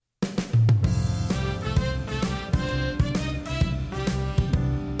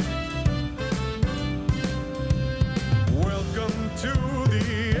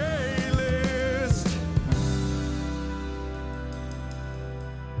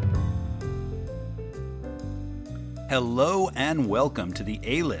Hello and welcome to the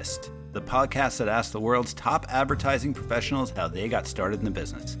A-List, the podcast that asks the world's top advertising professionals how they got started in the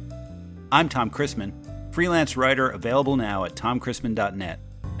business. I'm Tom Chrisman, freelance writer available now at tomchrisman.net,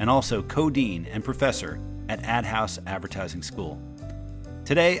 and also co-dean and professor at Ad House Advertising School.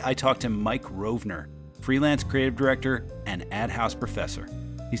 Today, I talked to Mike Rovner, freelance creative director and Ad House professor.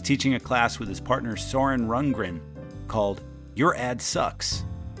 He's teaching a class with his partner Soren Rundgren called Your Ad Sucks,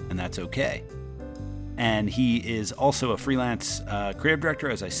 and That's Okay. And he is also a freelance creative director,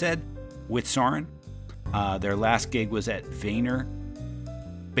 as I said, with Soren. Their last gig was at Vayner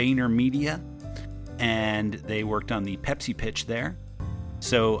Media, and they worked on the Pepsi pitch there.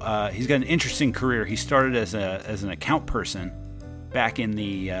 So he's got an interesting career. He started as an account person back in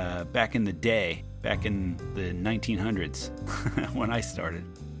the day, back in the 1900s when I started.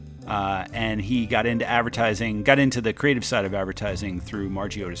 And he got into advertising, got into the creative side of advertising through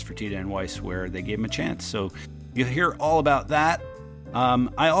Margie Otis, Fertitta and Weiss, where they gave him a chance. So you'll hear all about that.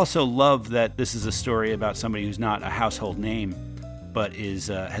 I also love that this is a story about somebody who's not a household name, but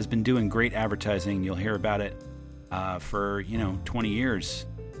has been doing great advertising. You'll hear about it for 20 years,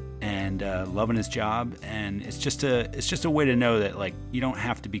 and loving his job. And it's just a way to know that, like, you don't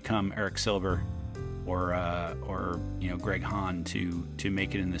have to become Eric Silver or Greg Hahn to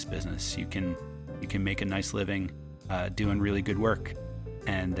make it in this business. You can make a nice living doing really good work,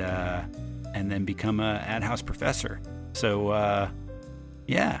 and then become a Ad House professor. So I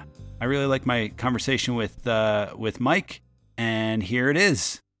really like my conversation with Mike, and here it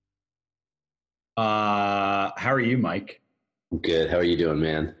is. How are you, Mike? Good. How are you doing,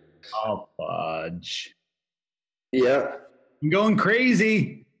 man? Oh, fudge. Yeah. I'm going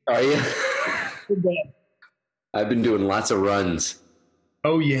crazy. Are you? I've been doing lots of runs.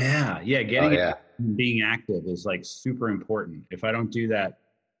 Oh yeah. Being active is like super important. If I don't do that,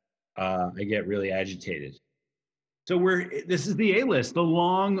 I get really agitated. So this is the A-List, the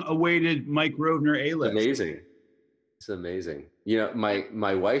long-awaited Mike Rovner A-List. It's amazing.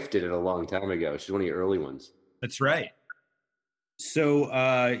 My wife did it a long time ago. She's one of your early ones. That's right. So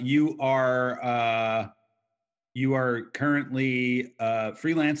you are currently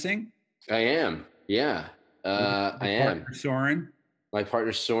freelancing? I am. Yeah. I am. Soren. My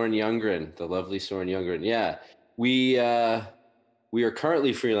partner Soren Youngren, the lovely Soren Youngren. Yeah. We are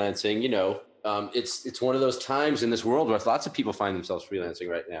currently freelancing. It's one of those times in this world where lots of people find themselves freelancing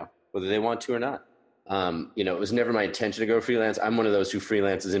right now, whether they want to or not. It was never my intention to go freelance. I'm one of those who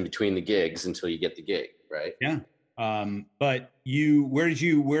freelances in between the gigs until you get the gig, right? Yeah. But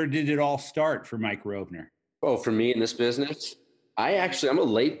where did it all start for Mike Rovner? Oh, for me in this business, I'm a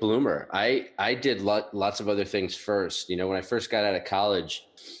late bloomer. I did lots of other things first. When I first got out of college,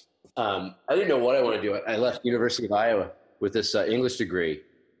 I didn't know what I want to do. I left University of Iowa with this English degree.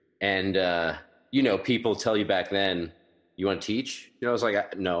 And, people tell you back then, you want to teach? I was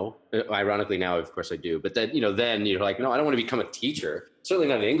like, no. Ironically, now, of course I do. But then, then you're like, no, I don't want to become a teacher. Certainly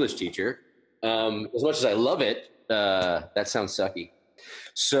not an English teacher. As much as I love it, that sounds sucky.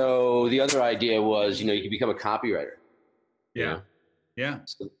 So the other idea was, you could become a copywriter. Yeah. Yeah.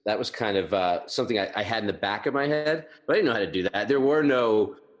 So that was kind of something I had in the back of my head, but I didn't know how to do that.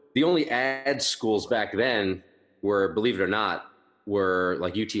 The only ad schools back then were, believe it or not, were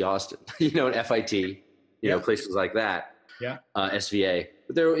like UT Austin, and FIT, places like that. Yeah. SVA.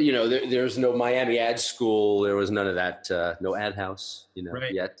 But there's no Miami ad school. There was none of that, no ad house,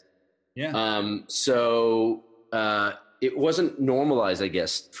 right. Yet. Yeah. So it wasn't normalized, I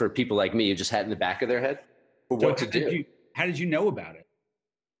guess, for people like me who just had in the back of their head for what to do. How did you know about it?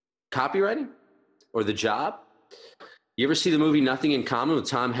 Copywriting or the job? You ever see the movie Nothing in Common with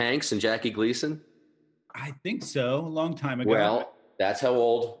Tom Hanks and Jackie Gleason? I think so. A long time ago. Well, that's how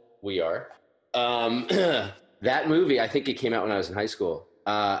old we are. That movie, I think it came out when I was in high school.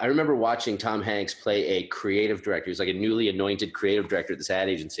 I remember watching Tom Hanks play a creative director. He was like a newly anointed creative director at this ad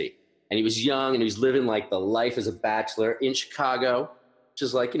agency. And he was young and he was living like the life as a bachelor in Chicago, which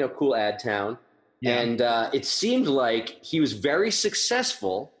is like, cool ad town. Yeah. And it seemed like he was very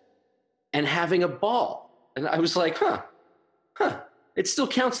successful and having a ball. And I was like, huh. It still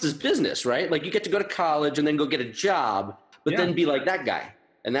counts as business, right? Like you get to go to college and then go get a job, but then be like that guy.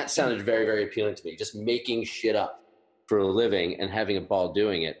 And that sounded very, very appealing to me. Just making shit up for a living and having a ball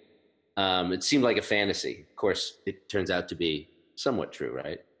doing it. It seemed like a fantasy. Of course, it turns out to be somewhat true,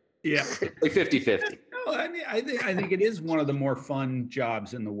 right? Yeah. Like 50-50. No, I think it is one of the more fun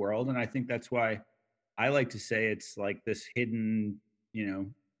jobs in the world. And I think that's why I like to say it's like this hidden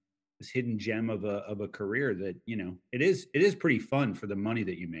gem of a career that, it is pretty fun for the money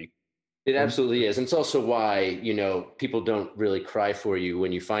that you make. It absolutely is. And it's also why, people don't really cry for you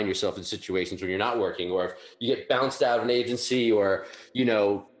when you find yourself in situations when you're not working, or if you get bounced out of an agency, or,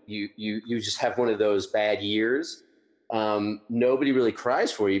 you just have one of those bad years. Nobody really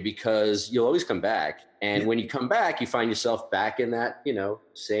cries for you because you'll always come back. And when you come back, you find yourself back in that,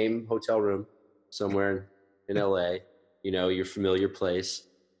 same hotel room somewhere in LA, your familiar place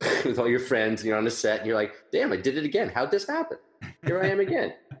with all your friends, and you're on the set and you're like, damn, I did it again. How'd this happen? Here I am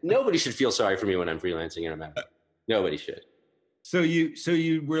again. Nobody should feel sorry for me when I'm freelancing and I'm out. Nobody should. So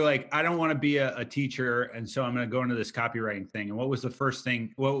you were like, I don't want to be a teacher, and so I'm going to go into this copywriting thing. And what was the first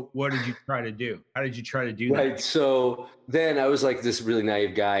thing? What did you try to do? How did you try to do that? Right. So then I was like this really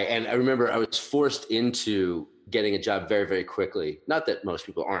naive guy, and I remember I was forced into getting a job very, very quickly. Not that most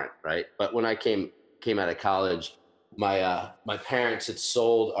people aren't, right? But when I came out of college, my parents had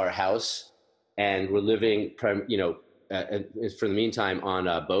sold our house and were living, for the meantime, on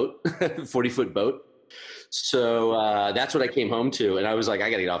a boat, 40-foot boat. So that's what I came home to. And I was like, I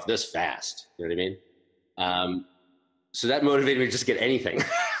got to get off this fast. You know what I mean? So that motivated me to just get anything,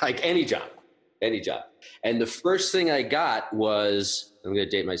 like any job. And the first thing I got was, I'm going to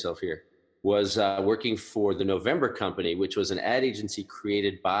date myself here, was working for the November Company, which was an ad agency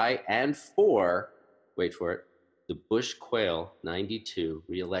created by and for, wait for it, the Bush Quayle 92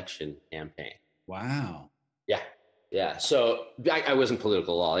 re-election campaign. Wow. Yeah. So I wasn't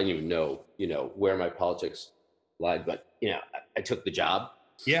political at all. I didn't even know, where my politics lied, but, I took the job.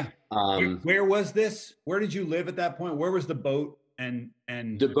 Yeah. Where was this? Where did you live at that point? Where was the boat? And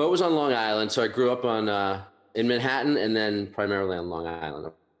the boat was on Long Island. So I grew up in Manhattan, and then primarily on Long Island.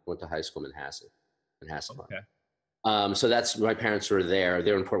 I went to high school in Manhasset. Okay. So that's, my parents were there.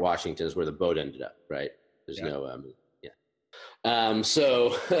 They were in Port Washington is where the boat ended up. Right. There's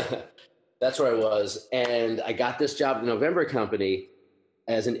so that's where I was. And I got this job at the November Company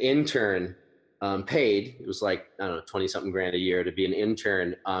as an intern, paid. It was like, I don't know, 20 something grand a year to be an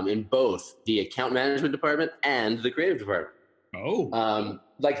intern in both the account management department and the creative department. Oh,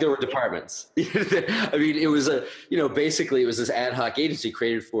 like there were departments. I mean, it was basically it was this ad hoc agency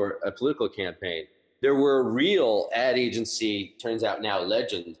created for a political campaign. There were real ad agency, turns out now,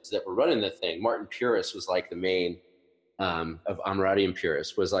 legends that were running the thing. Martin Puris was like the main, of Amirati and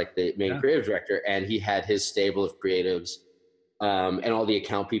Puris was like the main creative director, and he had his stable of creatives, and all the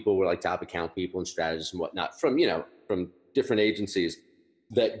account people were like top account people and strategists and whatnot from different agencies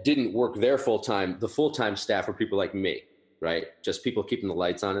that didn't work there full time. The full time staff were people like me, right? Just people keeping the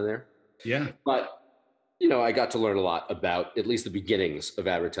lights on in there. Yeah. But I got to learn a lot about at least the beginnings of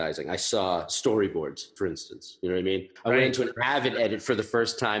advertising. I saw storyboards, for instance. You know what I mean? I went into an Avid edit for the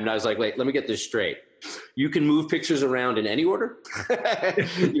first time, and I was like, wait, let me get this straight. You can move pictures around in any order,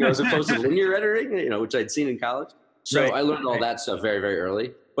 as opposed to linear editing, which I'd seen in college. So I learned all that stuff very, very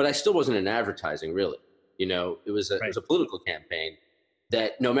early. But I still wasn't in advertising, really. It was a political campaign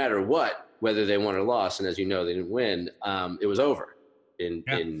that no matter what, whether they won or lost, and as you know, they didn't win, it was over in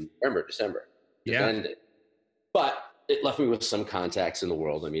November, December. It ended. But it left me with some contacts in the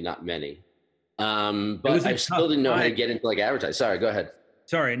world. I mean, not many. But I still didn't know how to get into like advertising. Sorry, go ahead.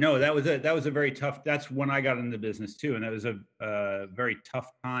 Sorry, no, that was a very tough. That's when I got into the business too, and that was a very tough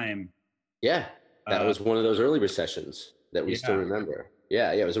time. Yeah, that was one of those early recessions that we still remember.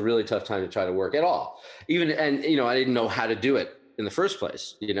 Yeah, it was a really tough time to try to work at all. I didn't know how to do it in the first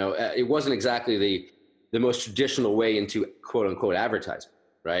place. It wasn't exactly the most traditional way into quote unquote advertising,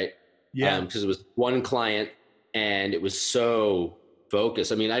 right? Yeah, because it was one client. And it was so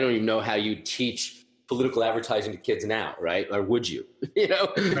focused. I mean, I don't even know how you teach political advertising to kids now, right? Or would you?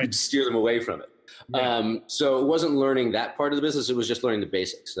 You'd steer them away from it. Yeah. So it wasn't learning that part of the business. It was just learning the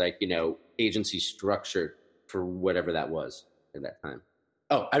basics, like, agency structure for whatever that was at that time.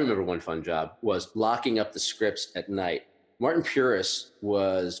 Oh, I remember one fun job was locking up the scripts at night. Martin Puris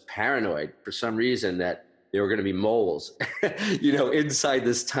was paranoid for some reason that there were going to be moles, inside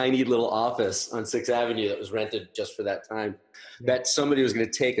this tiny little office on 6th Avenue that was rented just for that time, that somebody was going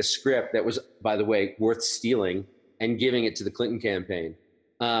to take a script that was, by the way, worth stealing and giving it to the Clinton campaign.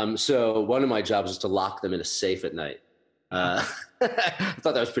 So one of my jobs was to lock them in a safe at night. I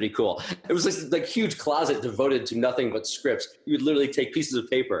thought that was pretty cool. It was this like huge closet devoted to nothing but scripts. You would literally take pieces of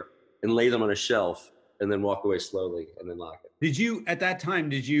paper and lay them on a shelf and then walk away slowly and then lock it. At that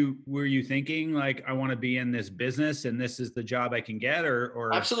time, were you thinking like, I want to be in this business and this is the job I can get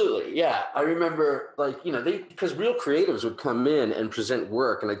or? Absolutely. Yeah. I remember because real creatives would come in and present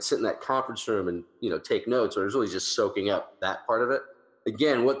work, and I'd sit in that conference room and, take notes, or I was really just soaking up that part of it.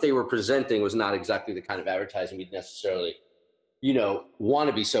 Again, what they were presenting was not exactly the kind of advertising you'd necessarily, want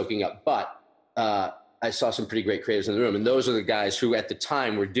to be soaking up, but I saw some pretty great creatives in the room, and those are the guys who at the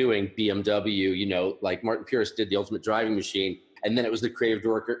time were doing BMW, you know, like Martin Pierce did the Ultimate Driving Machine, and then it was the creative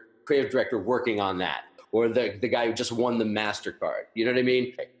director working on that, or the guy who just won the MasterCard. You know what I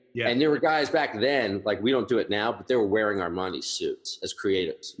mean? Yeah. And there were guys back then, like we don't do it now, but they were wearing Armani suits as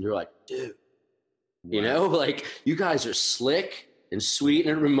creatives. And you're like, dude, you know, like you guys are slick and sweet.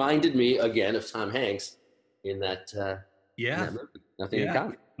 And it reminded me again of Tom Hanks in that, in that movie, Nothing in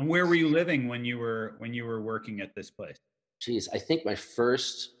Common. And where were you living when you were working at this place? Geez, I think my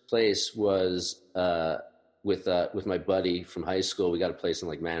first place was with my buddy from high school. We got a place in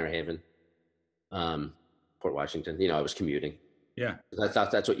like Manor Haven, Port Washington. You know, I was commuting. Yeah, I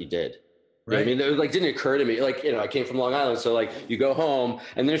thought that's what you did. Right. I mean, it like didn't occur to me. Like, you know, I came from Long Island, so like you go home,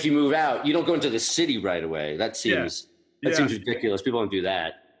 and then if you move out, you don't go into the city right away. That seems seems ridiculous. People don't do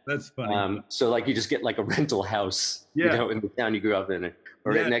that. That's funny. So like you just get like a rental house, you know, in the town you grew up in,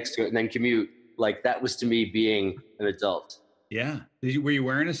 or right next to it, and then commute. Like that was to me being an adult. Yeah. Were you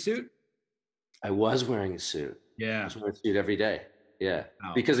wearing a suit? I was wearing a suit. Yeah. I was wearing a suit every day. Yeah.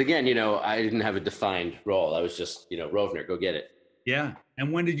 Wow. Because again, you know, I didn't have a defined role. I was just, you know, Rovner, go get it. Yeah.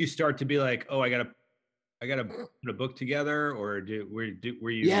 And when did you start to be like, oh, I gotta put a book together, or were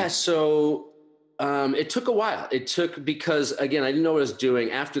you? Yeah. So it took a while. It took, because again, I didn't know what I was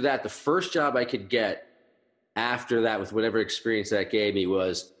doing. After that, the first job I could get after that, with whatever experience that gave me,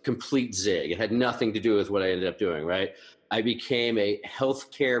 was complete zig. It had nothing to do with what I ended up doing. Right. I became a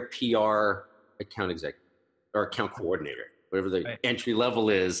healthcare PR account executive, or account coordinator, whatever the entry level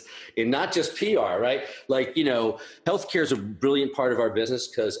is, in not just PR, right? Like, you know, healthcare is a brilliant part of our business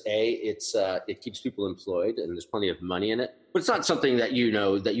because it keeps people employed and there's plenty of money in it, but it's not something that, you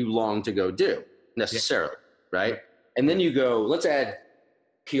know, that you long to go do necessarily, right? And then you go, let's add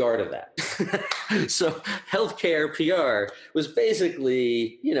PR to that. So healthcare PR was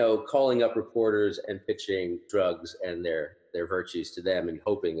basically, you know, calling up reporters and pitching drugs and their virtues to them and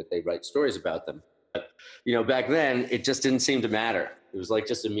hoping that they write stories about them. But, you know, back then it just didn't seem to matter. It was like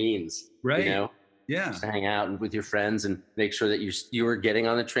just a means, right? You know, just to hang out and with your friends and make sure that you were getting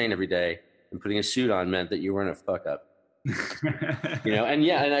on the train every day, and putting a suit on meant that you weren't a fuck up. You know, and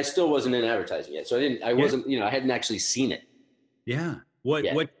and I still wasn't in advertising yet, so I wasn't, you know, I hadn't actually seen it. Yeah. What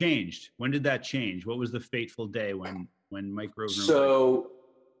changed? When did that change? What was the fateful day when Mike Rovner? So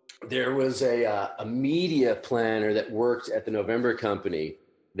there was a media planner that worked at the November Company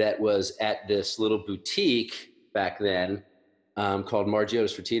that was at this little boutique back then called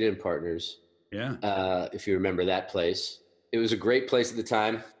Margiotta's Fertitta and Partners. Yeah. If you remember that place. It was a great place at the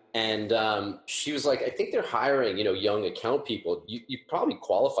time. And she was like, I think they're hiring, you know, young account people. You probably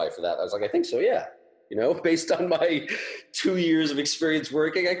qualify for that. I was like, I think so, yeah. You know, based on my 2 years of experience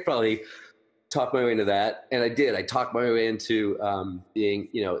working, I could probably talk my way into that. And I did. I talked my way into being,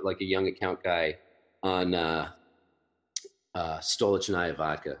 you know, like a young account guy on Stolichnaya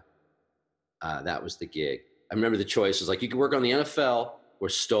vodka. That was the gig. I remember the choice was like, you could work on the NFL or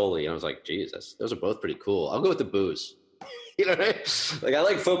Stoli. And I was like, geez, those are both pretty cool. I'll go with the booze. You know what I mean? Like, I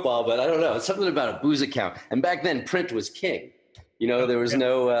like football, but I don't know. It's something about a booze account. And back then, print was king. You know, there was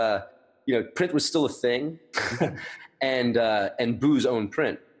no, you know, print was still a thing. and booze owned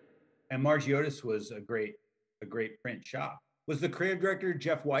print. And Margiotta's was a great print shop. Was the creative director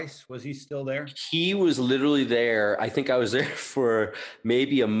Jeff Weiss, was he still there? He was literally there. I think I was there for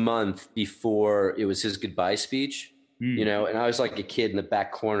maybe a month before it was his goodbye speech, you know, and I was like a kid in the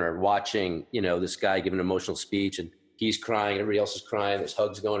back corner watching, you know, this guy give an emotional speech, and he's crying, everybody else is crying, there's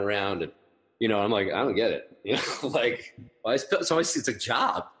hugs going around, and, you know, I'm like, I don't get it. You know, like, so it's a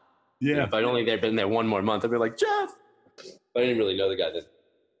job. Yeah. You know, if I'd only been there one more month, I'd be like, Jeff. But I didn't really know the guy then.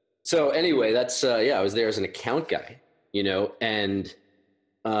 So anyway, that's, I was there as an account guy. You know, and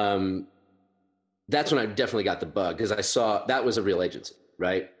that's when I definitely got the bug, because I saw that was a real agency,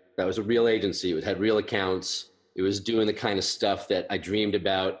 right? That was a real agency. It had real accounts. It was doing the kind of stuff that I dreamed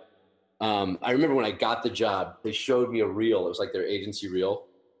about. I remember when I got the job, they showed me a reel. It was like their agency reel.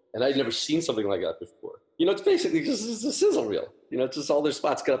 And I'd never seen something like that before. You know, it's basically just a sizzle reel. You know, it's just all their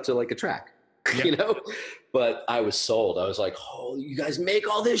spots cut up to like a track, you know? But I was sold. I was like, oh, you guys make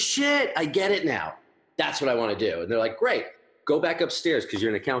all this shit. I get it now. That's what I want to do. And they're like, great, go back upstairs because you're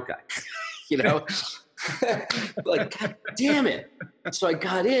an account guy, you know? Like, God damn it. So I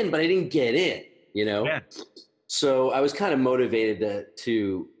got in, but I didn't get in, you know? Yeah. So I was kind of motivated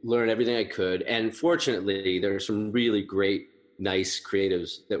to learn everything I could. And fortunately, there were some really great, nice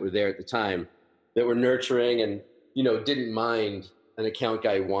creatives that were there at the time that were nurturing and, you know, didn't mind an account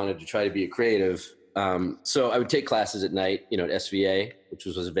guy who wanted to try to be a creative. So I would take classes at night, you know, at SVA, which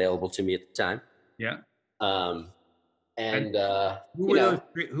was available to me at the time. Yeah. And who you were know,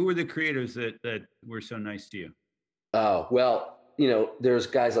 who were the creators that were so nice to you? oh well, there's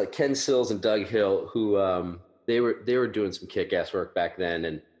guys like Ken Sills and Doug Hill who they were doing some kick-ass work back then,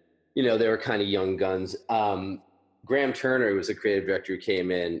 and they were kind of young guns. Graham Turner, who was the creative director who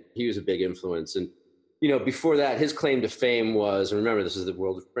came in, he was a big influence. And before that, his claim to fame was, and remember, this is the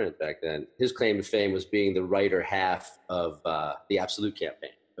world of print back then. His claim to fame was being the writer half of the Absolute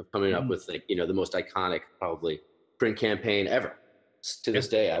campaign, of coming up with the most iconic, probably, print campaign ever. To this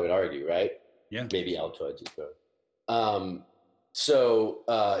day, I would argue, right? Yeah. Maybe Altoids.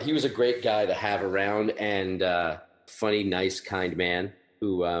 So he was a great guy to have around, and funny, nice, kind man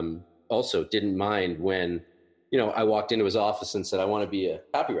who also didn't mind when, I walked into his office and said, I want to be a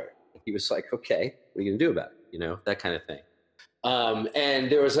copywriter. He was like, okay, what are you going to do about it? That kind of thing.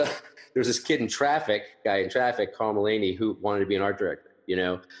 And there was this kid guy in traffic, Carl Mullaney, who wanted to be an art director,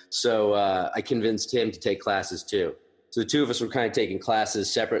 So I convinced him to take classes too. So the two of us were kind of taking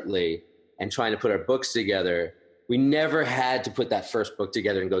classes separately and trying to put our books together. We never had to put that first book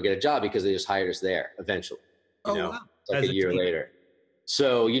together and go get a job because they just hired us there eventually. Wow. Like a year later.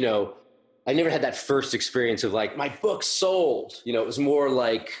 So, I never had that first experience of like, my book sold. It was more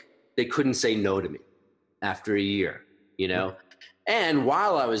like they couldn't say no to me after a year, And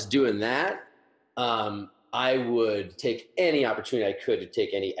while I was doing that, I would take any opportunity I could to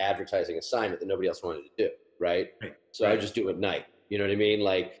take any advertising assignment that nobody else wanted to do, right? So I would just do it at night. You know what I mean?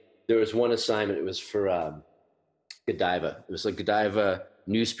 Like there was one assignment, it was for Godiva. It was like Godiva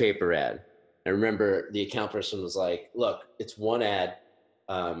newspaper ad. I remember the account person was like, look, it's one ad.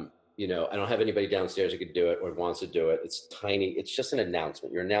 I don't have anybody downstairs who could do it or wants to do it. It's tiny. It's just an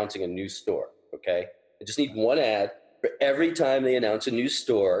announcement. You're announcing a new store. Okay. I just need one ad for every time they announce a new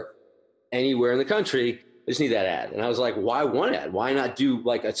store anywhere in the country. I just need that ad. And I was like, why one ad? Why not do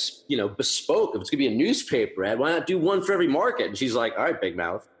like a, bespoke? If it's gonna be a newspaper ad, why not do one for every market? And she's like, all right, big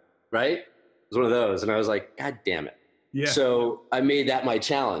mouth. Right. It was one of those. And I was like, God damn it. Yeah. So I made that my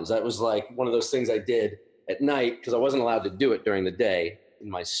challenge. That was like one of those things I did at night because I wasn't allowed to do it during the day in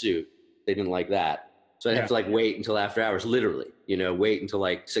my suit. They didn't like that. So I'd have to like wait until after hours, literally, wait until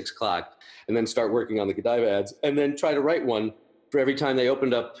like 6 o'clock and then start working on the Godiva ads and then try to write one for every time they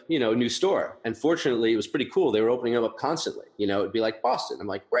opened up, a new store. And fortunately, it was pretty cool. They were opening them up constantly. It'd be like Boston. I'm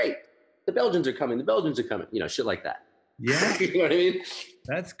like, great. The Belgians are coming. The Belgians are coming. Shit like that. Yeah. You know what I mean?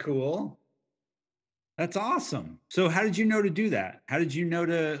 That's cool. That's awesome. So how did you know to do that? How did you know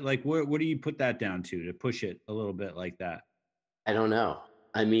to like, what do you put that down to push it a little bit like that? I don't know.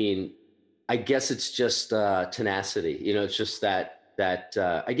 I mean, I guess it's just tenacity. It's just that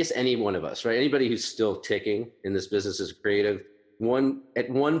I guess any one of us, right? Anybody who's still ticking in this business as a creative, at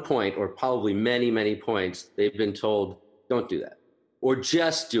one point, or probably many, many points, they've been told, don't do that. Or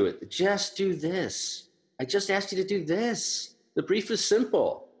just do it. Just do this. I just asked you to do this. The brief is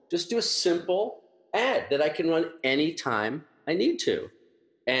simple. Just do a simple ad that I can run anytime I need to.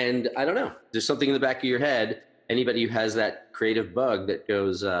 And I don't know, there's something in the back of your head. Anybody who has that creative bug that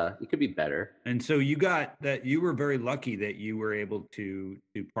goes, it could be better. And so you were very lucky that you were able to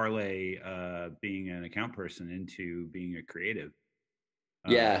parlay being an account person into being a creative.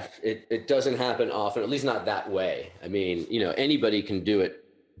 Yeah, it doesn't happen often, at least not that way. I mean, anybody can do it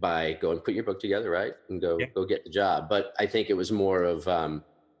by going, put your book together, right? And go get the job. But I think it was more of,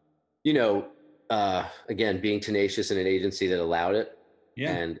 again, being tenacious in an agency that allowed it.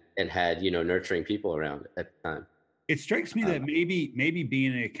 Yeah. And had, nurturing people around at the time. It strikes me that maybe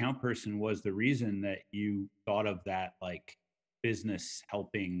being an account person was the reason that you thought of that, like business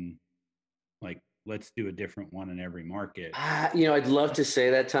helping, like, let's do a different one in every market. I'd love to say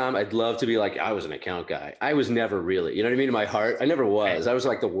that, Tom. I'd love to be like, I was an account guy. I was never really, you know what I mean? In my heart, I never was. I was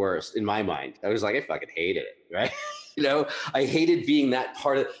like the worst in my mind. I was like, I fucking hated it, right? I hated being that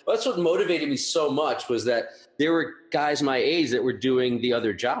part of it. That's what motivated me so much, was that there were guys my age that were doing the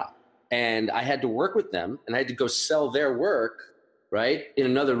other job. And I had to work with them and I had to go sell their work, right, in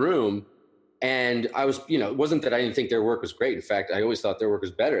another room. And I was, it wasn't that I didn't think their work was great. In fact, I always thought their work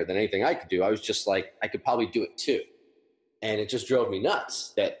was better than anything I could do. I was just like, I could probably do it too. And it just drove me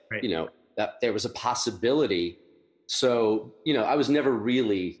nuts that, that there was a possibility. So, I was never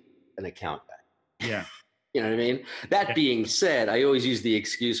really an account guy. Yeah. You know what I mean? That being said, I always use the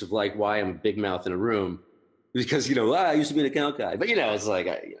excuse of like why I'm a big mouth in a room, because, I used to be an account guy. But, it's like,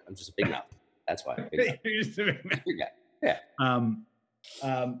 I'm just a big mouth. That's why. You're just a big mouth. Yeah.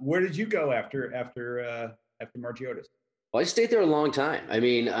 Where did you go after Margie Otis? Well, I stayed there a long time. I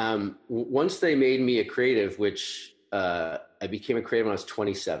mean, once they made me a creative, which I became a creative when I was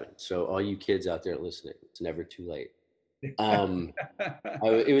 27. So all you kids out there listening, it's never too late. I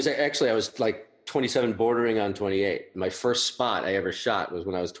was like 27 bordering on 28. My first spot I ever shot was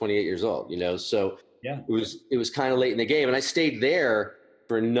when I was 28 years old, you know? So Yeah. it was kind of late in the game. And I stayed there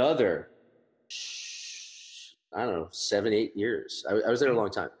for another, I don't know, 7, 8 years. I was there a long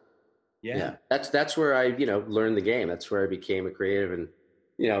time. Yeah. That's where I, you know, learned the game. That's where I became a creative and,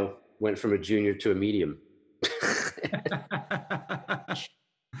 you know, went from a junior to a medium.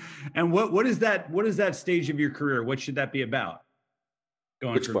 And what is that stage of your career? What should that be about?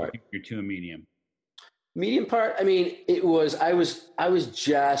 Going Which from part? junior to a medium. Medium part, I mean, I was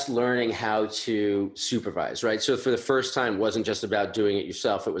just learning how to supervise, right? So for the first time, it wasn't just about doing it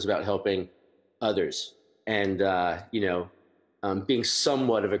yourself. It was about helping others and, you know, being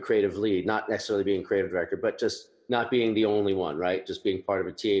somewhat of a creative lead, not necessarily being creative director, but just not being the only one, right? Just being part of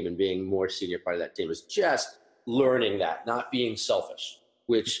a team and being more senior part of that team. It was just learning that, not being selfish,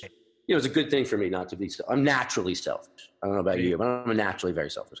 which, you know, is a good thing for me not to be. I'm naturally selfish. I don't know about you, but I'm naturally very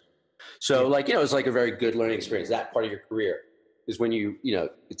selfish. So like, you know, it's like a very good learning experience. That part of your career is when you know,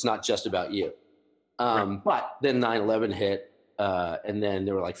 it's not just about you. But then 9/11 hit, and then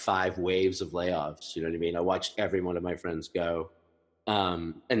there were like 5 waves of layoffs. You know what I mean? I watched every one of my friends go.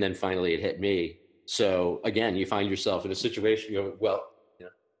 And then finally it hit me. So again, you find yourself in a situation, you go, well, you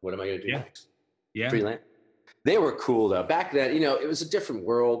know, what am I going to do next? Yeah. Freelance. They were cool though. Back then, you know, it was a different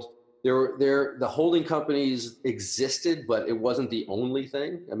world. The holding companies existed, but it wasn't the only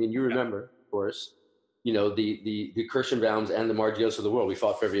thing. I mean, you remember, of course, you know, the Kirschenbaums and the Margios of the world. We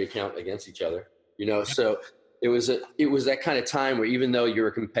fought for every account against each other, you know. So it was that kind of time where even though you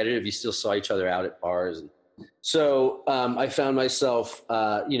were competitive, you still saw each other out at bars. And so I found myself,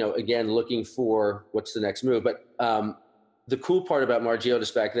 you know, again looking for what's the next move. But the cool part about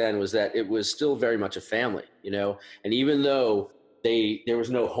Margiotis back then was that it was still very much a family, you know, and even though there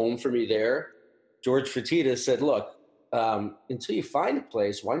was no home for me there, George Fertitta said, look, until you find a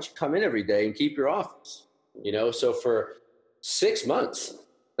place, why don't you come in every day and keep your office? You know, so for 6 months,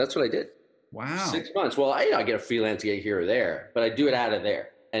 that's what I did. Wow. 6 months. Well, I get a freelance gig here or there, but I do it out of there.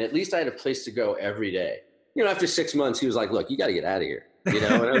 And at least I had a place to go every day. You know, after 6 months, he was like, look, you got to get out of here. You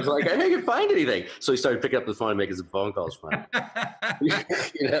know, and I was like, I can't find anything. So he started picking up the phone and making some phone calls for me.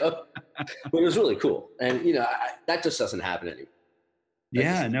 You know, but it was really cool. And, you know, that just doesn't happen anymore.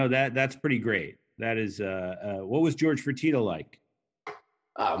 Yeah, no, that's pretty great. That is, what was George Fertitta like?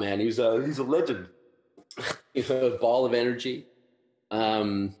 Oh man, he's a legend. You know, a ball of energy.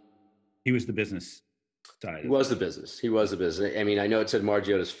 He was the business side. He was the business. I mean, I know it said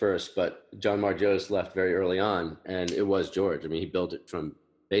Margiotis first, but John Margiotis left very early on, and it was George. I mean, he built it from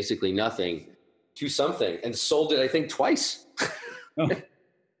basically nothing to something, and sold it, I think, twice. Oh, to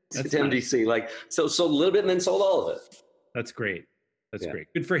MDC. Nice. Like, so sold a little bit and then sold all of it. That's great. That's great.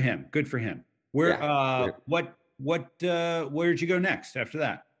 Good for him. Where, where'd you go next after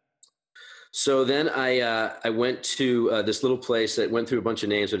that? So then I went to this little place that went through a bunch of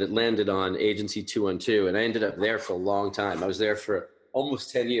names, but it landed on Agency 212, and I ended up there for a long time. I was there for almost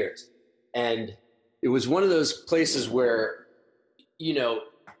 10 years. And it was one of those places where, you know,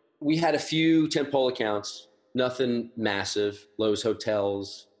 we had a few tentpole accounts, nothing massive, Lowe's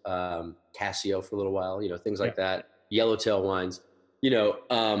Hotels, Casio for a little while, you know, things like that, Yellowtail Wines, you know,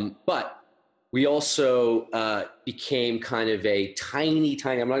 but we also became kind of a tiny,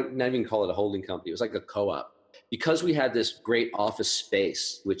 I'm not even call it a holding company. It was like a co-op. Because we had this great office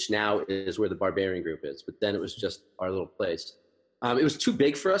space, which now is where the Barbarian Group is, but then it was just our little place. It was too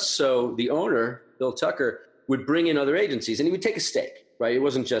big for us, so the owner, Bill Tucker, would bring in other agencies, and he would take a stake, right? It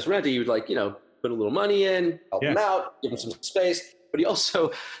wasn't just renting. He would, like, you know, put a little money in, help them out, give them some space. But he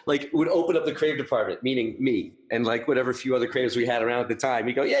also, like, would open up the creative department, meaning me, and like whatever few other creatives we had around at the time.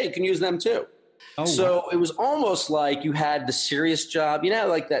 He'd go, yeah, you can use them too. Oh, so wow. It was almost like you had the serious job, you know,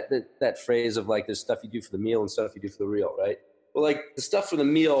 like that phrase of like, there's stuff you do for the meal and stuff you do for the real, right? Well, like the stuff for the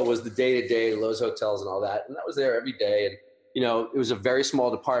meal was the day-to-day, Lowe's Hotels and all that. And that was there every day. And, you know, it was a very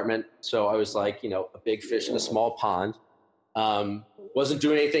small department. So I was like, you know, a big fish in a small pond. Wasn't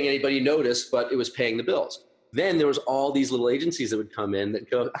doing anything anybody noticed, but it was paying the bills. Then there was all these little agencies that would come in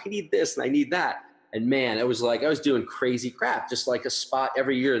that go, I need this and I need that. And man, it was like I was doing crazy crap, just like a spot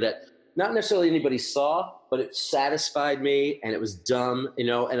every year that not necessarily anybody saw, but it satisfied me and it was dumb, you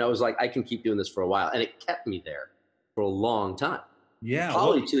know, and I was like, I can keep doing this for a while. And it kept me there for a long time. Yeah.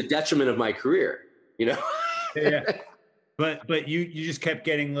 Probably to the detriment of my career, you know? Yeah. But you just kept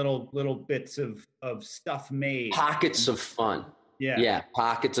getting little bits of stuff made. Pockets of fun. Yeah. Yeah.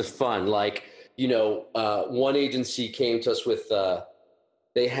 Pockets of fun. Like, you know, one agency came to us with,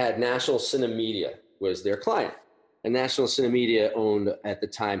 they had National Cinemedia was their client. and National Cinemedia owned at the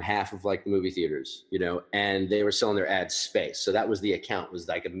time half of like the movie theaters, you know, and they were selling their ad space. So that was the account, was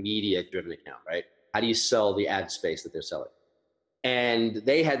like a media driven account, right? How do you sell the ad space that they're selling? And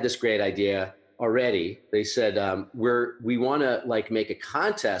they had this great idea already. They said, we want to like make a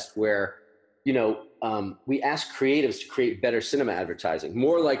contest where, you know, we ask creatives to create better cinema advertising,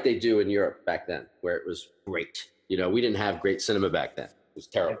 more like they do in Europe back then, where it was great. You know, we didn't have great cinema back then. It was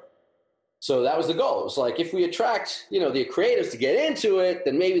terrible. So that was the goal. It was like, if we attract, you know, the creatives to get into it,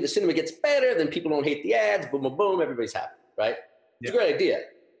 then maybe the cinema gets better, then people don't hate the ads, boom, boom, boom, everybody's happy, right? It's a great idea.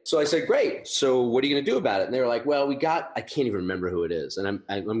 So I said, great. So what are you going to do about it? And they were like, well, I can't even remember who it is. And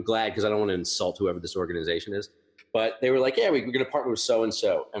I'm glad, because I don't want to insult whoever this organization is. But they were like, yeah, we're going to partner with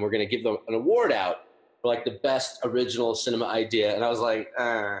so-and-so, and we're going to give them an award out for like the best original cinema idea. And I was like,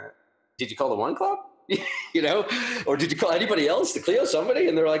 did you call the One Club? You know, or did you call anybody else, the Clio, somebody?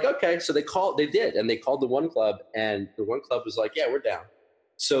 And they're like, okay. So they called the One Club, and the One Club was like, yeah, we're down.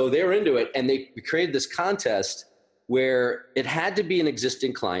 So they were into it, and we created this contest where it had to be an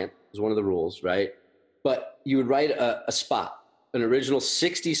existing client, was one of the rules, right? But you would write a spot, an original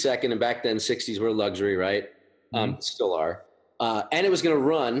 60-second, and back then 60s were luxury, right? Still are. And it was going to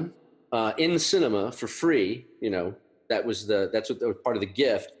run in the cinema for free. You know, that was part of the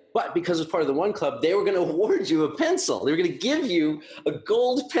gift. But because it was part of the One Club, they were going to award you a pencil. They were going to give you a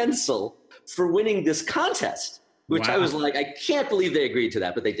gold pencil for winning this contest, which I was like, I can't believe they agreed to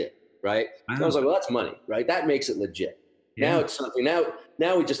that, but they did, right? Wow. So I was like, well, that's money, right? That makes it legit. Yeah. Now it's something.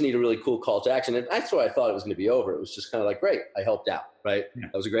 Now we just need a really cool call to action, and that's why I thought it was going to be over. It was just kind of like, great, I helped out, right? Yeah.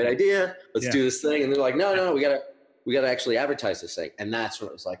 That was a great idea. Let's do this thing. And they're like, no, we gotta actually advertise this thing. And that's when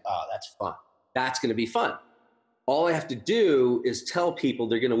it was like, oh, that's fun. That's going to be fun. All I have to do is tell people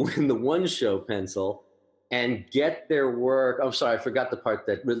they're going to win the One Show pencil and get their work. I'm sorry, I forgot the part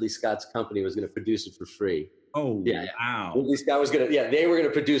that Ridley Scott's company was going to produce it for free. Oh, yeah. Wow. Ridley Scott was going to, they were going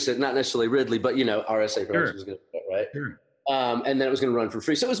to produce it, not necessarily Ridley, but, you know, RSA Productions was going to do it, right? Sure. And then it was going to run for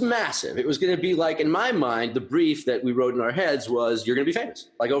free. So it was massive. It was going to be like, in my mind, the brief that we wrote in our heads was, you're going to be famous.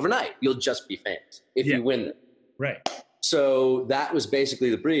 Like overnight, you'll just be famous if you win them. Right. So that was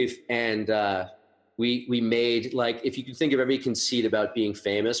basically the brief. And we made, like, if you could think of every conceit about being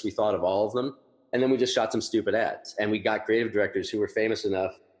famous, we thought of all of them. And then we just shot some stupid ads. And we got creative directors who were famous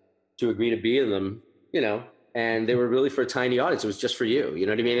enough to agree to be in them, you know, and they were really for a tiny audience. It was just for you. You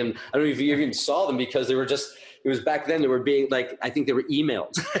know what I mean? And I don't know if you even saw them, because they were just, it was back then they were being like, I think they were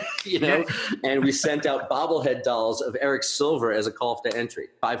emailed, you know, and we sent out bobblehead dolls of Eric Silver as a call to entry,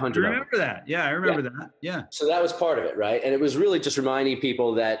 500. I remember that. Yeah, I remember that. Yeah. So that was part of it, right? And it was really just reminding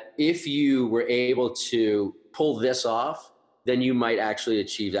people that if you were able to pull this off, then you might actually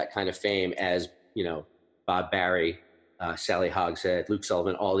achieve that kind of fame as, you know, Bob Barry, Sally Hogshead, Luke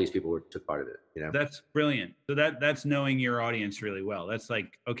Sullivan, all these people took part of it. You know, that's brilliant. So that's knowing your audience really well. That's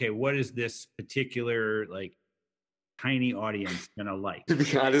like, okay, what is this particular like tiny audience gonna like? To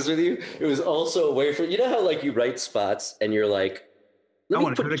be honest with you, it was also a way for, you know how like you write spots and you're like, let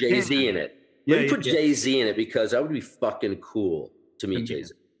me put Jay-Z in it. Let me put Jay-Z in it, because that would be fucking cool to meet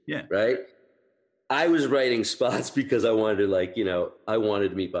Jay-Z. Yeah. Right? I was writing spots because I wanted to, like, you know, I wanted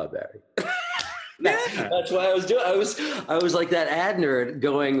to meet Bob Barry. That's why I was doing. I was like that ad nerd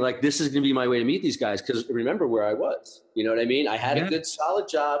going like, this is going to be my way to meet these guys, because remember where I was. You know what I mean? I had a good solid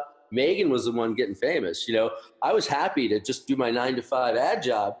job. Megan was the one getting famous. You know, I was happy to just do my 9-to-5 ad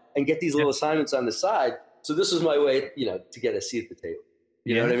job and get these little assignments on the side. So this was my way, you know, to get a seat at the table.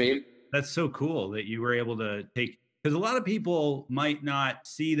 You know what I mean? That's so cool that you were able to take, because a lot of people might not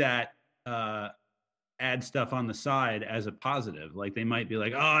see that ad stuff on the side as a positive. Like they might be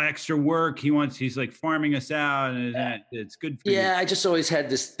like, oh, extra work. He's like farming us out, and it's good for you. I just always had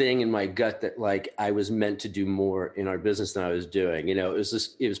this thing in my gut that like I was meant to do more in our business than I was doing. You know, it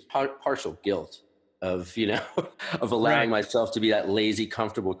was partial guilt of, you know, of allowing myself to be that lazy,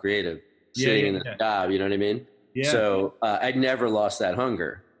 comfortable creative sitting in the job. You know what I mean? Yeah. So I never lost that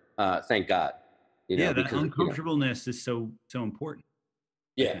hunger. Thank God. You know, that uncomfortableness is so important.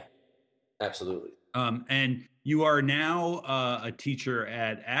 Yeah, absolutely. And you are now a teacher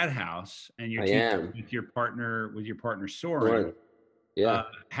at Ad House, and you're teaching with your partner Soren. Yeah.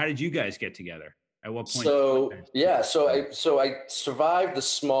 How did you guys get together? At what point? So I survived the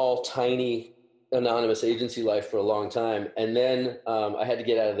small, tiny, anonymous agency life for a long time, and then I had to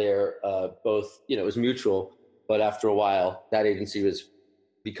get out of there. Both, you know, it was mutual, but after a while, that agency was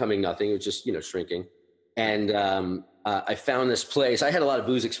becoming nothing. It was just, you know, shrinking, and I found this place. I had a lot of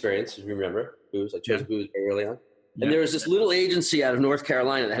booze experience, if you remember. Booze. I chose booze very early on. And there was this little agency out of North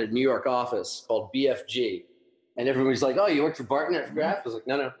Carolina that had a New York office called BFG. And everyone was like, oh, you work for Barton at Graph? I was like,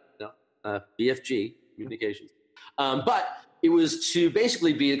 no. BFG Communications. But it was to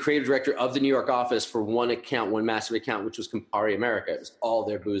basically be the creative director of the New York office for one account, one massive account, which was Campari America. It was all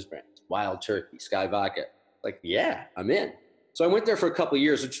their booze brands, Wild Turkey, Sky Vodka. Like, yeah, I'm in. So I went there for a couple of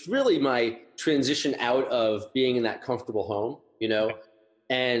years, which is really my transition out of being in that comfortable home,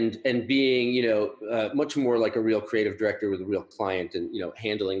 and being, much more like a real creative director with a real client and,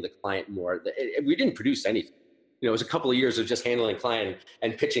 handling the client more. We didn't produce anything. It was a couple of years of just handling client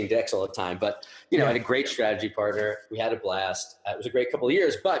and pitching decks all the time. But, I had a great strategy partner. We had a blast. It was a great couple of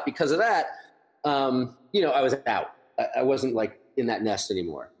years. But because of that, I was out. I wasn't like in that nest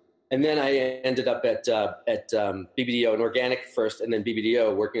anymore. And then I ended up at BBDO and Organic first, and then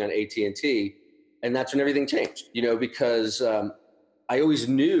BBDO working on AT&T. And that's when everything changed, because I always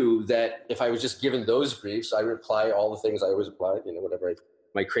knew that if I was just given those briefs, I would apply all the things I always apply, whatever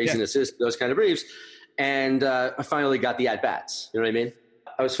my craziness is, those kind of briefs. And I finally got the at-bats, you know what I mean?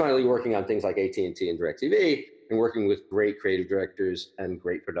 I was finally working on things like AT&T and DirecTV and working with great creative directors and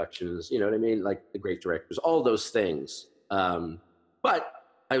great productions, you know what I mean? Like the great directors, all those things. But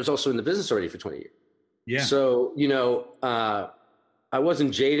I was also in the business already for 20 years. Yeah. So, I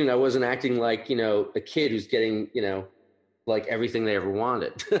wasn't jaded. I wasn't acting like, a kid who's getting, like everything they ever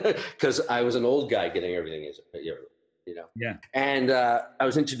wanted. Because I was an old guy getting everything Yeah. And I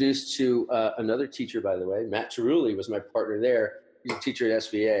was introduced to another teacher, by the way. Matt Cerulli was my partner there. He's a teacher at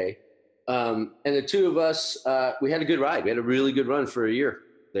SVA. And the two of us, we had a good ride. We had a really good run for a year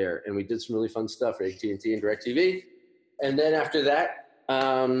there. And we did some really fun stuff for AT&T and DirecTV. And then after that,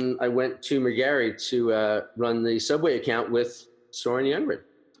 I went to McGarry to run the Subway account with Soren Youngren.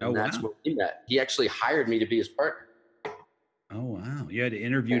 And that's where we met. He actually hired me to be his partner. Oh, wow. You had to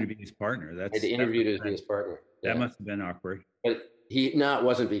interview to be his partner. I had to interview to be his partner. That must have been awkward. But it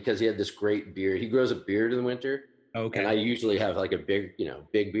wasn't, because he had this great beard. He grows a beard in the winter. Okay. And I usually have like a big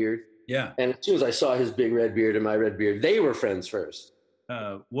beard. Yeah. And as soon as I saw his big red beard and my red beard, they were friends first.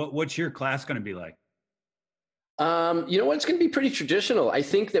 What's your class going to be like? It's going to be pretty traditional. I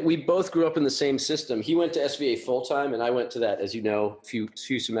think that we both grew up in the same system. He went to SVA full time, and I went to that, as you know, few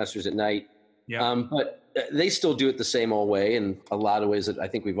semesters at night. Yeah. But they still do it the same old way, in a lot of ways that I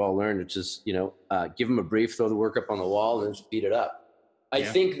think we've all learned, which is, give them a brief, throw the work up on the wall, and then just beat it up. I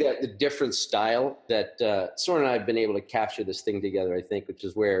think that the different style that Soren and I have been able to capture this thing together, I think, which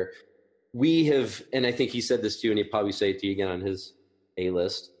is where we have, and I think he said this to you, and he'll probably say it to you again on his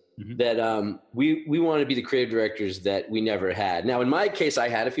A-list, that we want to be the creative directors that we never had. Now, in my case, I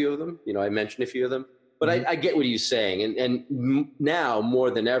had a few of them. I mentioned a few of them. But I get what he's saying. And now, more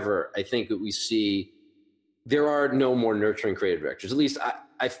than ever, I think that we see there are no more nurturing creative directors. At least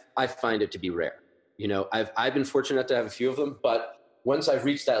I find it to be rare. I've been fortunate to have a few of them. But once I've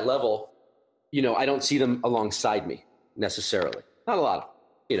reached that level, I don't see them alongside me necessarily. Not a lot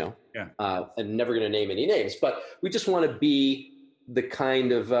of them, I'm never going to name any names. But we just want to be the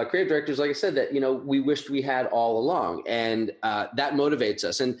kind of creative directors, like I said, that, we wished we had all along. And that motivates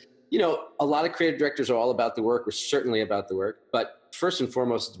us. And, a lot of creative directors are all about the work. We're certainly about the work. But first and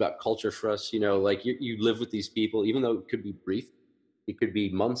foremost, it's about culture for us. Like you live with these people, even though it could be brief. It could be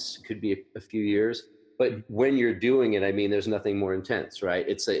months. It could be a few years. But when you're doing it, I mean, there's nothing more intense, right?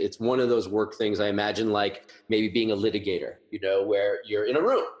 It's one of those work things, I imagine, like maybe being a litigator, where you're in a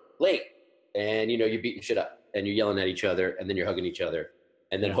room late and, you're beating shit up and you're yelling at each other and then you're hugging each other.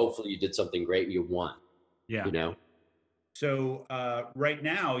 And then hopefully you did something great and you won. Yeah. So right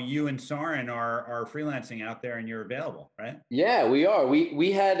now, you and Soren are freelancing out there, and you're available, right? Yeah, we are.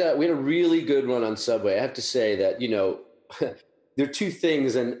 We had a really good run on Subway. I have to say that there are two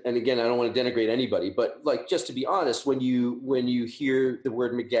things, and again, I don't want to denigrate anybody, but like just to be honest, when you hear the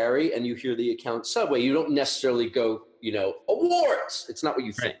word McGarry and you hear the account Subway, you don't necessarily go awards. It's not what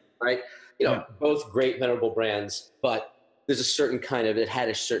you think, right? Both great, venerable brands, but there's a certain it had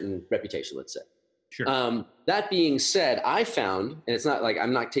a certain reputation, let's say. Sure. That being said, I found, and it's not like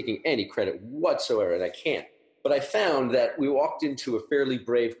I'm not taking any credit whatsoever, and I can't, but I found that we walked into a fairly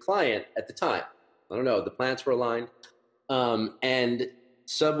brave client at the time. I don't know, the planets were aligned. And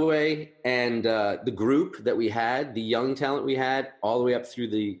Subway and the group that we had, the young talent we had, all the way up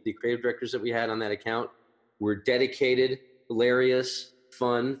through the creative directors that we had on that account, were dedicated, hilarious,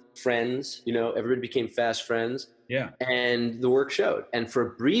 fun, friends. Everybody became fast friends. Yeah. And the work showed. And for a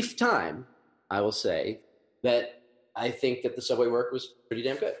brief time, I will say that I think that the Subway work was pretty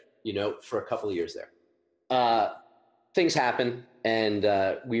damn good, for a couple of years there. Things happen, and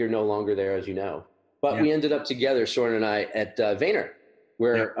we are no longer there, as you know. But we ended up together, Soren and I, at Vayner,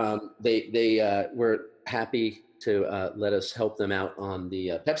 where they were happy to let us help them out on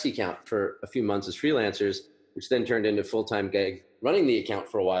the Pepsi account for a few months as freelancers, which then turned into full-time gig running the account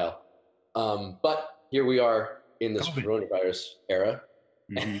for a while. But here we are in this COVID. coronavirus era.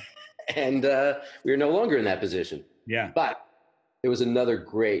 Mm-hmm. And we are no longer in that position. Yeah. But it was another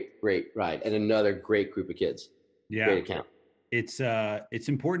great ride and another great group of kids. Yeah. Great account. It's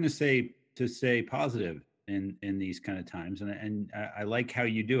important to stay positive in these kind of times. And I like how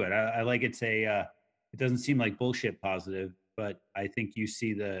you do it. I like it doesn't seem like bullshit positive, but I think you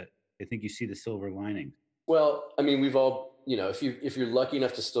see the silver lining. Well, I mean, we've all, if you're lucky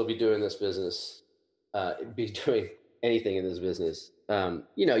enough to still be doing this business, be doing anything in this business,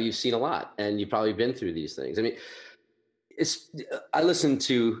 you've seen a lot and you've probably been through these things. I mean, I listen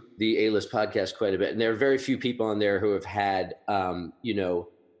to the A-List podcast quite a bit, and there are very few people on there who have had,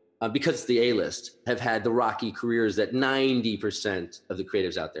 because it's the A-List, have had the rocky careers that 90% of the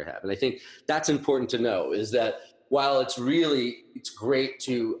creatives out there have. And I think that's important to know, is that while it's great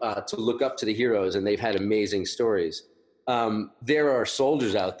to look up to the heroes and they've had amazing stories, there are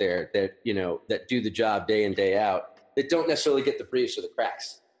soldiers out there that, that do the job day in, day out, that don't necessarily get the briefs or the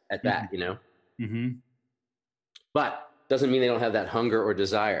cracks at that, Mm-hmm. But doesn't mean they don't have that hunger or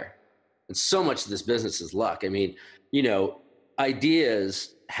desire. And so much of this business is luck. I mean,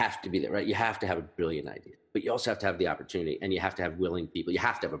 ideas have to be there, right? You have to have a brilliant idea, but you also have to have the opportunity, and you have to have willing people. You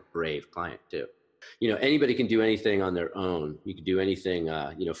have to have a brave client too. Anybody can do anything on their own. You can do anything,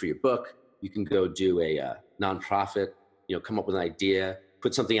 for your book. You can go do a nonprofit, come up with an idea,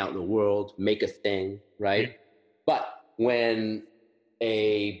 put something out in the world, make a thing, right? Yeah. But when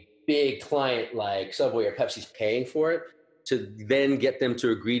a big client like Subway or Pepsi's paying for it, to then get them to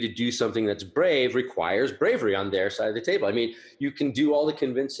agree to do something that's brave requires bravery on their side of the table. I mean, you can do all the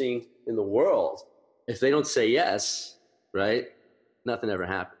convincing in the world. If they don't say yes, right, nothing ever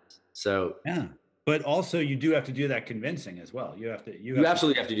happens. So yeah, but also you do have to do that convincing as well. You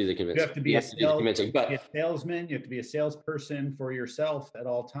absolutely have to do the convincing. You have to be a salesman. You have to be a salesperson for yourself at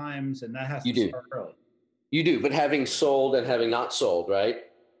all times, and that has to start early. You do, but having sold and having not sold, right?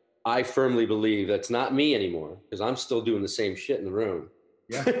 I firmly believe that's not me anymore, because I'm still doing the same shit in the room.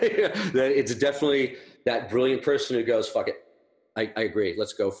 Yeah. That it's definitely that brilliant person who goes, fuck it. I agree.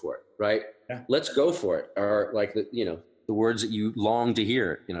 Let's go for it. Right. Yeah. Let's go for it. Are like the words that you long to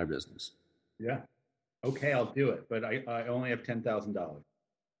hear in our business. Yeah. Okay. I'll do it. But I only have $10,000.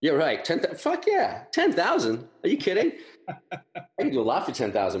 Yeah, right. Fuck yeah. 10,000. Are you kidding? I can do a lot for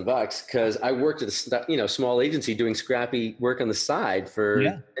 $10,000 because I worked at a small agency doing scrappy work on the side for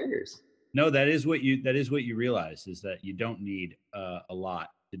 10 years. No, that is what you realize, is that you don't need a lot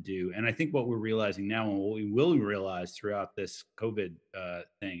to do. And I think what we're realizing now, and what we will realize throughout this COVID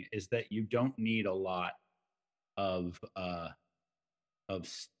thing, is that you don't need a lot of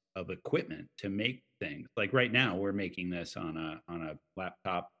equipment to make things. Like right now, we're making this on a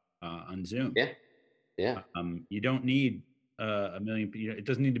laptop on Zoom. Yeah. You don't need a million. It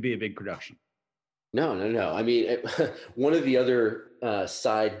doesn't need to be a big production. No. I mean, one of the other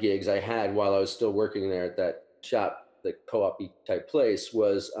side gigs I had while I was still working there at that shop, the co-op type place,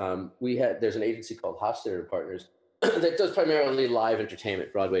 was there's an agency called Hofstadter Partners that does primarily live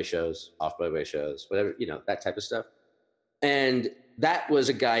entertainment, Broadway shows, off-Broadway shows, whatever, that type of stuff. And that was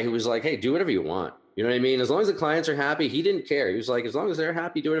a guy who was like, hey, do whatever you want. You know what I mean? As long as the clients are happy, he didn't care. He was like, as long as they're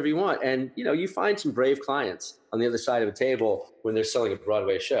happy, do whatever you want. And, you find some brave clients on the other side of a table when they're selling a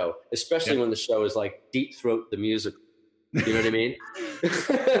Broadway show, especially when the show is like Deep Throat the Musical. You know what I mean? Is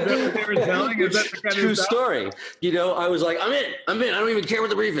that what they were selling? Is that the kind True story. I was like, I'm in. I don't even care what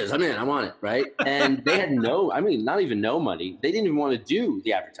the brief is. I'm in. I want it. Right. And they had not even no money. They didn't even want to do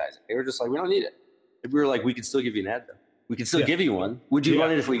the advertising. They were just like, we don't need it. And we were like, we could still give you an ad though. We could still give you one. Would you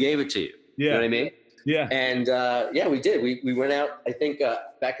run it if we gave it to you? Yeah. You know what I mean? Yeah. And we did. We went out, I think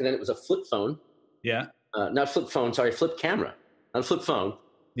back then it was a flip phone. Yeah. Not flip phone, sorry, flip camera. Not a flip phone.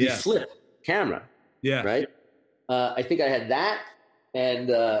 Yeah. Flip camera. Yeah. Right? I think I had that, and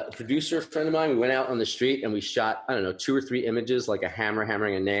a producer friend of mine, we went out on the street and we shot, 2 or 3 images, like a hammer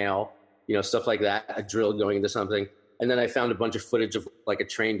hammering a nail, stuff like that, a drill going into something. And then I found a bunch of footage of like a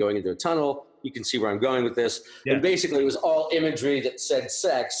train going into a tunnel. You can see where I'm going with this. Yeah. And basically it was all imagery that said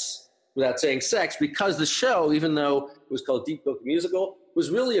sex without saying sex, because the show, even though it was called Deep Throat the Musical, was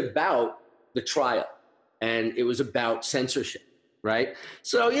really about the trial, and it was about censorship. Right.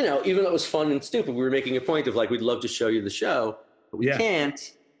 So, even though it was fun and stupid, we were making a point of like, we'd love to show you the show, but we can't.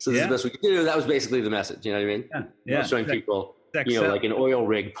 So this is the best we can do. That was basically the message. You know what I mean? Yeah. Showing people, like an oil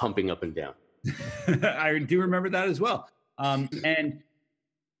rig pumping up and down. I do remember that as well. And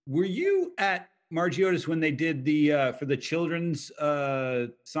were you at Margiotta's when they did the for the children's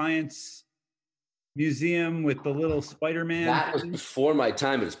science museum with the little Spider-Man? That was before my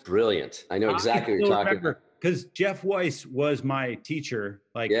time. It's brilliant. I know exactly what you're talking about. Because Jeff Weiss was my teacher.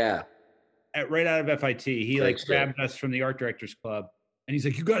 right out of FIT. He Great like shit. grabbed us from the art directors club, and he's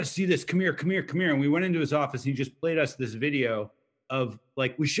like, "You got to see this. Come here, come here, come here." And we went into his office. And he just played us this video of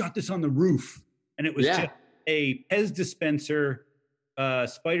like, we shot this on the roof, and it was just a Pez dispenser,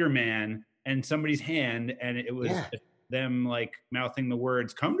 Spider-Man, and somebody's hand, and it was just them like mouthing the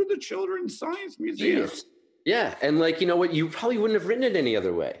words, "Come to the Children's Science Museum." Yes. Yeah, and like, you know what, you probably wouldn't have written it any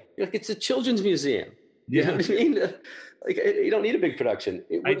other way. Like, it's a children's museum. You know what I mean? Like, you don't need a big production.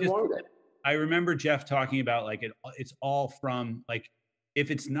 It wouldn't warrant it. I remember Jeff talking about like it's all from like, if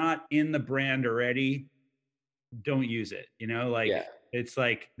it's not in the brand already, don't use it. You know, like it's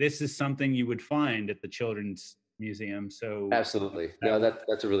like, this is something you would find at the Children's Museum. So absolutely, no,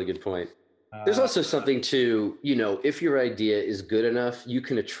 that's a really good point. There's also something to, you know, if your idea is good enough, you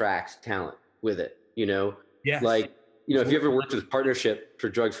can attract talent with it. You know, like, you know, if you ever worked with Partnership for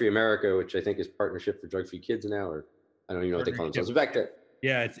Drug Free America, which I think is Partnership for Drug Free Kids now, or I don't even know what they call themselves. Back then,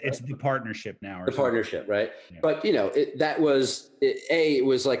 it's the Partnership now. The Partnership, right? Yeah. But you know, it was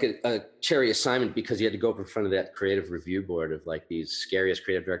like a cherry assignment, because you had to go up in front of that creative review board of like these scariest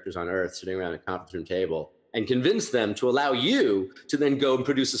creative directors on earth, sitting around a conference room table, and convince them to allow you to then go and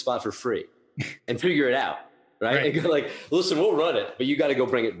produce a spot for free and figure it out, right? And go like, listen, we'll run it, but you got to go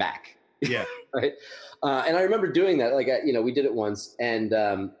bring it back. Yeah. Right. And I remember doing that. Like, you know, we did it once, and,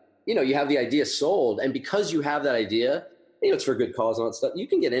 you know, you have the idea sold, and because you have that idea, you know, it's for good cause and all that stuff. You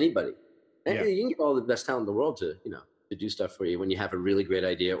can get anybody, and you can get all the best talent in the world to, you know, to do stuff for you when you have a really great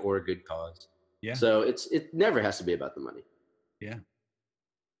idea or a good cause. Yeah. So it never has to be about the money. Yeah.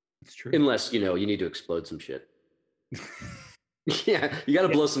 It's true. Unless, you know, you need to explode some shit. Yeah, you got to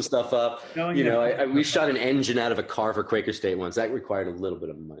blow some stuff up. You know, we shot an engine out of a car for Quaker State once. That required a little bit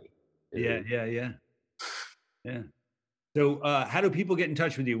of money. Yeah. So how do people get in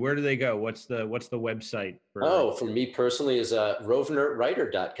touch with you? Where do they go? What's the website? For me personally is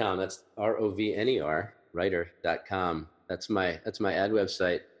rovnerwriter.com. That's ROVNER writer.com. That's my ad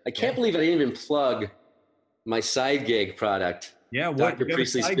website. I can't believe I didn't even plug my side gig product. Yeah, Dr.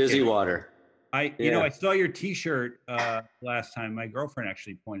 Priestley's Fizzy Water. You know, I saw your T-shirt last time. My girlfriend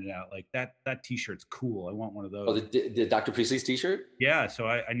actually pointed out, like, that T-shirt's cool. I want one of those. Oh, the Dr. Priestley's T-shirt? Yeah, so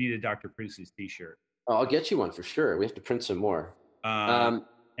I need a Dr. Priestley's T-shirt. Oh, I'll get you one for sure. We have to print some more.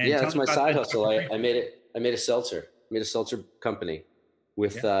 That's my side hustle. I made a seltzer. I made a seltzer company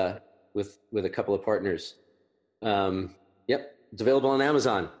with a couple of partners. It's available on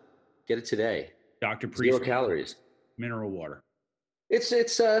Amazon. Get it today. Dr. Priestley. 0 calories. Mineral water. It's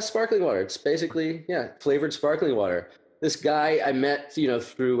sparkling water. It's basically flavored sparkling water. This guy I met, you know,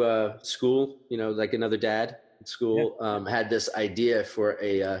 through school, you know, like another dad at school, had this idea for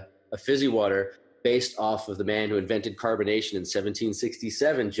a fizzy water based off of the man who invented carbonation in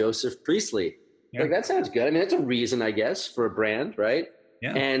 1767, Joseph Priestley. Yeah. Like, that sounds good. I mean, that's a reason, I guess, for a brand, right?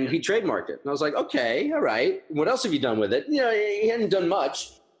 Yeah. And he trademarked it. And I was like, okay, all right. What else have you done with it? You know, he hadn't done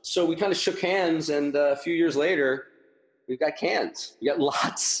much. So we kind of shook hands, and a few years later, we've got cans. We got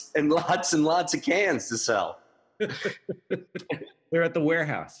lots and lots and lots of cans to sell. They're at the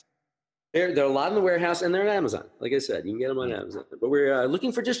warehouse. They're a lot in the warehouse, and they're on Amazon. Like I said, you can get them on Amazon. But we're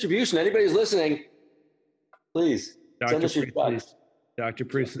looking for distribution. Anybody who's listening, please send us your products. Dr.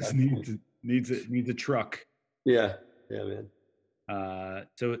 Priestley needs a truck. Yeah, man.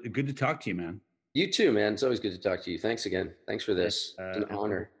 So good to talk to you, man. You too, man. It's always good to talk to you. Thanks again. Thanks for this. It's an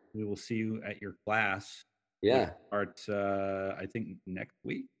honor. We will see you at your class. Yeah. Starts, I think, next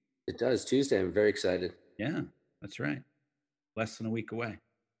week. It does. Tuesday. I'm very excited. Yeah, that's right. Less than a week away.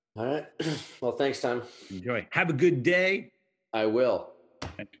 All right. Well, thanks, Tom. Enjoy. Have a good day. I will.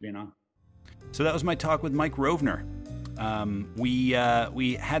 Thanks for being on. So that was my talk with Mike Rovner.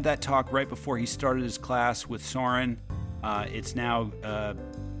 We had that talk right before he started his class with Soren. It's now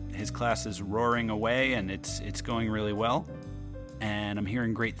his class is roaring away, and it's going really well. And I'm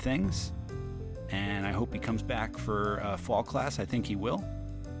hearing great things. And I hope he comes back for fall class. I think he will.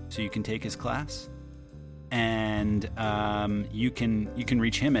 So you can take his class. And you can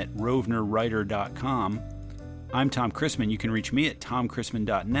reach him at rovnerwriter.com. I'm Tom Chrisman. You can reach me at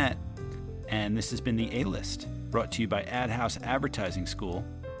tomchrisman.net. And this has been the A-List, brought to you by Ad House Advertising School.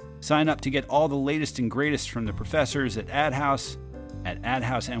 Sign up to get all the latest and greatest from the professors at Ad House at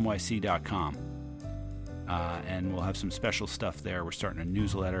adhousenyc.com. And we'll have some special stuff there. We're starting a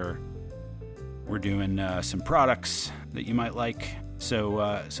newsletter. We're doing some products that you might like.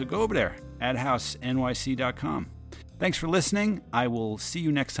 So go over there, adhousenyc.com. Thanks for listening. I will see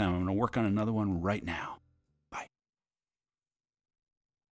you next time. I'm going to work on another one right now.